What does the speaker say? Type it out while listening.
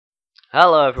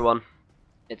Hello everyone,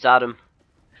 it's Adam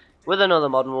with another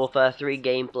Modern Warfare 3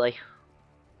 gameplay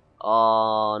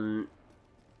on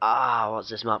what's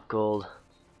this map called?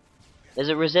 Is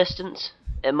it Resistance?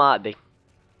 It might be.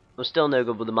 I'm still no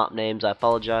good with the map names, I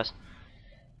apologise.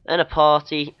 In a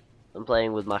party, I'm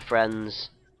playing with my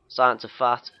friends Science of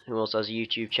Fat, who also has a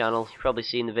YouTube channel. You've probably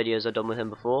seen the videos I've done with him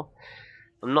before.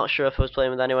 I'm not sure if I was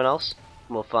playing with anyone else,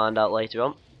 we'll find out later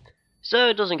on. So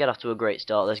it doesn't get off to a great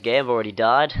start this game. I've already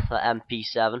died. That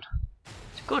MP7.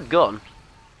 It's a good gun.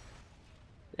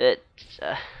 I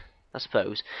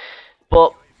suppose.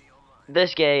 But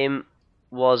this game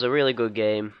was a really good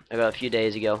game. I got it a few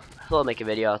days ago. I thought I'd make a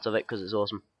video out of it because it's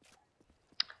awesome.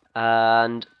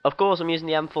 And of course I'm using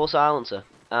the M4 silencer.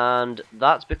 And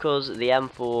that's because the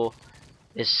M4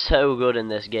 is so good in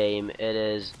this game. It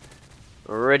is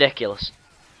ridiculous.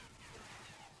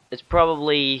 It's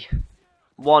probably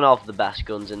one of the best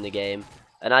guns in the game.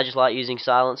 And I just like using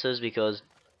silencers because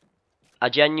I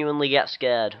genuinely get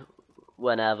scared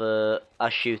whenever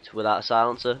I shoot without a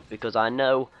silencer, because I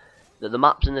know that the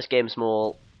maps in this game are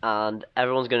small and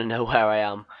everyone's going to know where I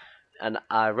am, and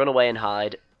I run away and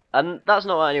hide, and that's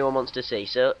not what anyone wants to see.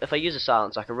 So if I use a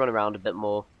silencer I can run around a bit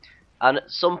more, and at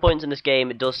some points in this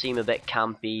game it does seem a bit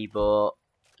campy, but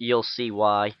you'll see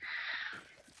why.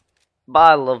 But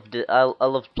I loved it. I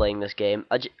loved playing this game.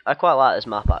 I quite like this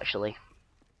map actually.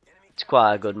 It's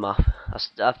quite a good map.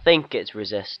 I think it's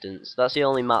Resistance. That's the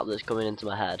only map that's coming into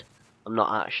my head. I'm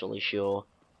not actually sure.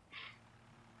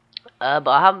 But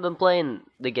I haven't been playing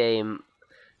the game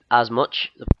as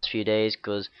much the past few days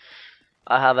because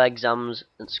I have exams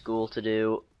at school to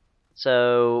do.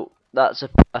 So that's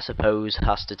I suppose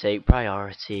has to take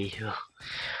priority.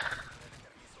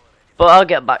 But I'll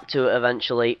get back to it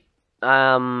eventually.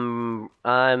 I'm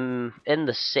in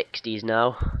the 60s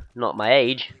now. Not my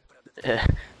age.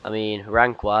 I mean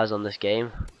rank wise on this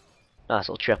game. Nice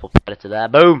little triple predator there.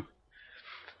 Boom!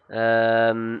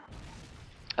 I'm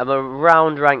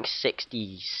around rank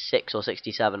 66 or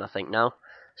 67 I think now.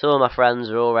 Some of my friends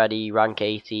are already rank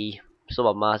 80. Some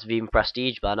of them might have even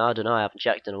prestige by now. I don't know, I haven't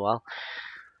checked in a while.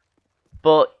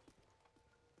 But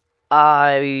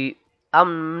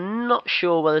I'm not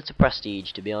sure whether to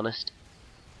prestige, to be honest.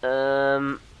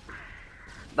 I'm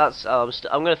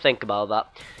gonna think about that,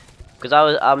 because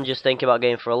I'm just thinking about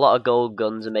going for a lot of gold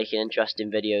guns and making interesting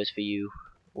videos for you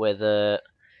with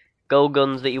gold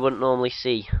guns that you wouldn't normally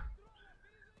see.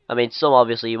 I mean, some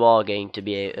obviously you are going to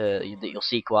be that you'll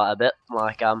see quite a bit.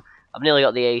 Like I've nearly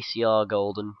got the ACR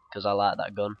golden because I like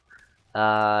that gun.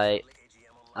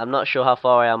 I'm not sure how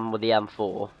far I am with the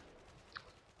M4,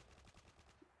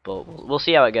 but we'll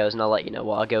see how it goes, and I'll let you know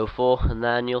what I go for, and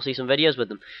then you'll see some videos with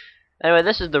them. Anyway,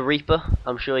 this is the Reaper.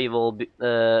 I'm sure you've all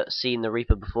seen the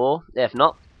Reaper before. If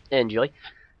not, enjoy.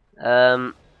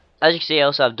 As you can see, I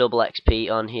also have double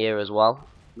XP on here as well.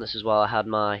 This is why I had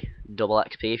my double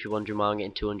XP, if you're wondering why I'm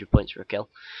getting 200 points for a kill.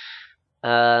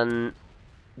 And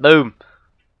boom!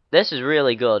 This is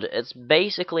really good. It's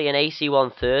basically an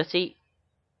AC-130,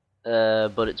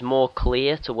 but it's more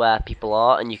clear to where people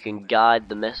are, and you can guide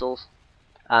the missiles.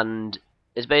 And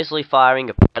it's basically firing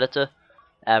a predator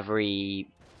every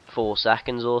 4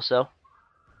 seconds or so.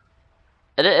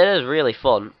 It is really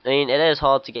fun. I mean, it is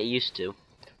hard to get used to,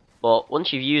 but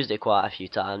once you've used it quite a few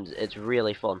times, it's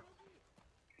really fun.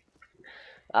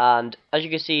 And as you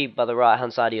can see by the right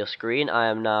hand side of your screen, I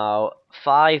am now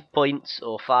 5 points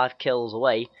or 5 kills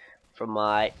away from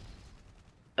my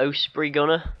Osprey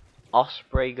gunner.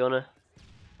 Osprey.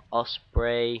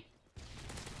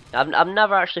 I've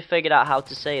never actually figured out how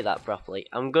to say that properly.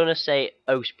 I'm gonna say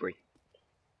Osprey.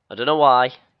 I don't know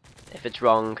why. If it's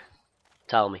wrong,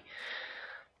 tell me.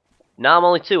 Now I'm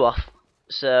only 2 off.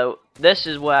 So this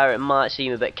is where it might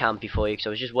seem a bit campy for you, because I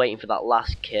was just waiting for that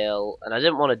last kill and I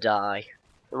didn't want to die.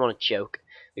 I don't want to choke,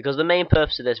 because the main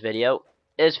purpose of this video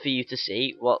is for you to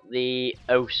see what the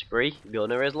Osprey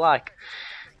gunner is like.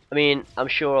 I mean, I'm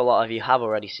sure a lot of you have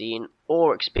already seen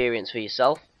or experienced for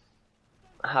yourself.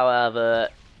 However,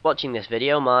 watching this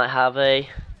video might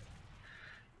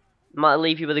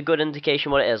leave you with a good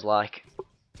indication what it is like,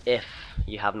 if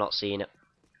you have not seen it.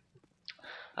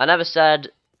 I never said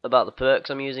about the perks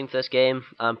I'm using for this game.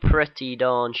 I'm pretty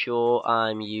darn sure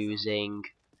I'm using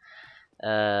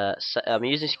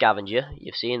Scavenger.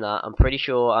 You've seen that. I'm pretty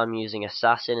sure I'm using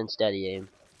Assassin and Steady Aim.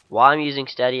 Why I'm using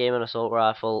Steady Aim and Assault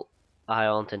Rifle, I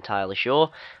aren't entirely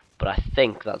sure, but I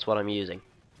think that's what I'm using.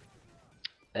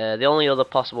 The only other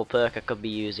possible perk I could be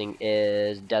using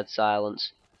is Dead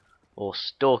Silence or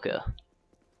Stalker.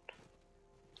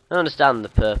 I don't understand the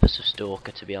purpose of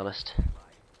Stalker, to be honest.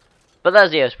 But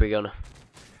there's the Osprey gunner.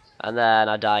 And then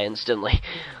I die instantly.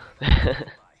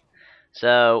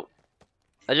 So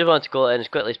I just wanted to call it in as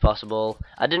quickly as possible.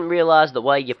 I didn't realise that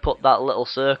where you put that little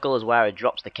circle is where it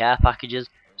drops the care packages,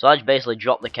 so I just basically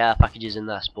dropped the care packages in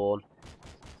their spawn.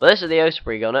 But this is the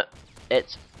Osprey gunner.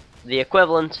 It's the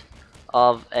equivalent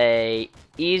of a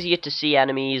easier to see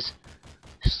enemies,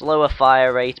 slower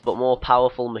fire rate but more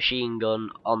powerful machine gun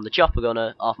on the chopper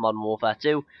gunner off Modern Warfare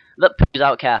 2 that pushes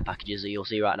out care packages that you'll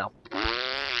see right now.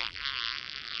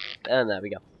 And there we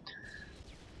go.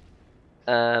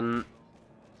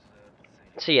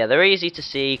 So yeah, they're easy to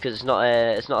see because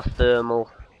it's not a thermal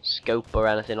scope or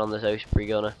anything on this Osprey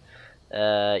gunner.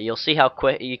 You'll see how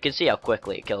you can see how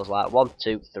quickly it kills. Like 1,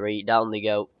 2, 3, down they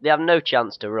go. They have no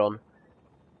chance to run.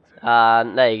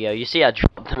 And there you go. You see I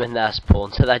dropped them in their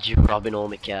spawn, so they're just robbing all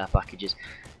my care packages.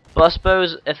 But I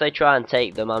suppose if they try and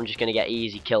take them, I'm just going to get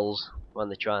easy kills when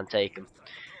they try and take them.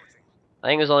 I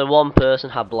think there's only one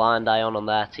person had blind eye on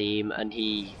their team, and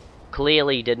he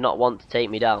clearly did not want to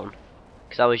take me down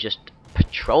because I was just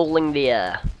patrolling the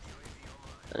air,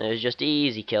 and it was just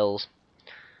easy kills.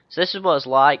 So this is what it's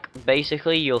like.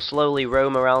 Basically, you'll slowly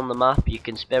roam around the map. You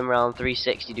can spin around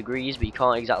 360 degrees, but you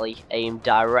can't exactly aim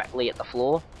directly at the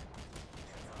floor.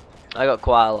 I got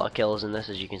quite a lot of kills in this,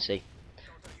 as you can see.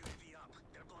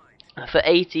 For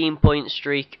 18-point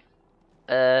streak,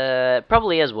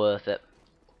 probably is worth it.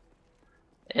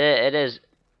 It is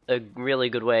a really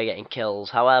good way of getting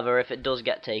kills. However, if it does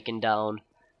get taken down,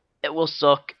 it will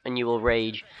suck and you will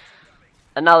rage.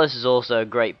 And now this is also a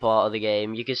great part of the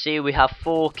game. You can see we have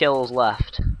 4 kills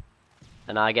left,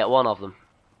 and I get 1 of them.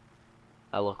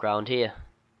 I look around here.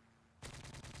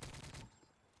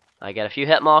 I get a few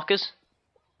hit markers.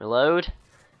 Reload.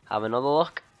 Have another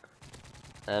look.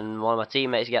 And one of my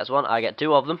teammates gets 1. I get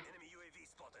 2 of them.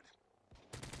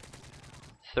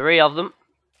 3 of them.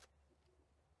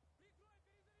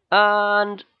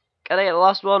 And can I get the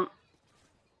last one?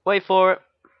 Wait for it.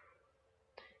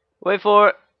 Wait for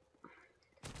it.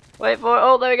 Wait for it.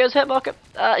 Oh, there he goes. Hit marker.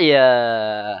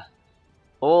 Yeah.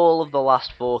 All of the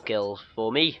last 4 kills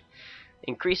for me,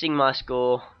 increasing my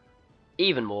score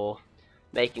even more,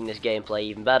 making this gameplay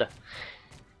even better.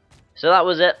 So that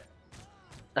was it.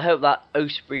 I hope that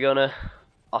Osprey gunner,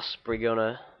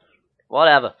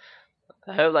 whatever.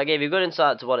 I hope that gave you good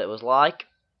insight to what it was like.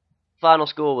 Final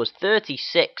score was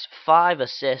 36, 5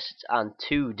 assists and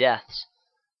 2 deaths.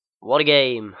 What a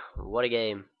game. What a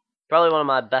game. Probably one of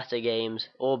my better games,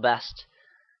 or best,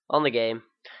 on the game.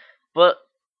 But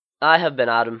I have been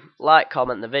Adam. Like,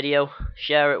 comment the video,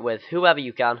 share it with whoever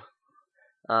you can,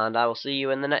 and I will see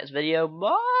you in the next video.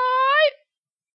 Bye!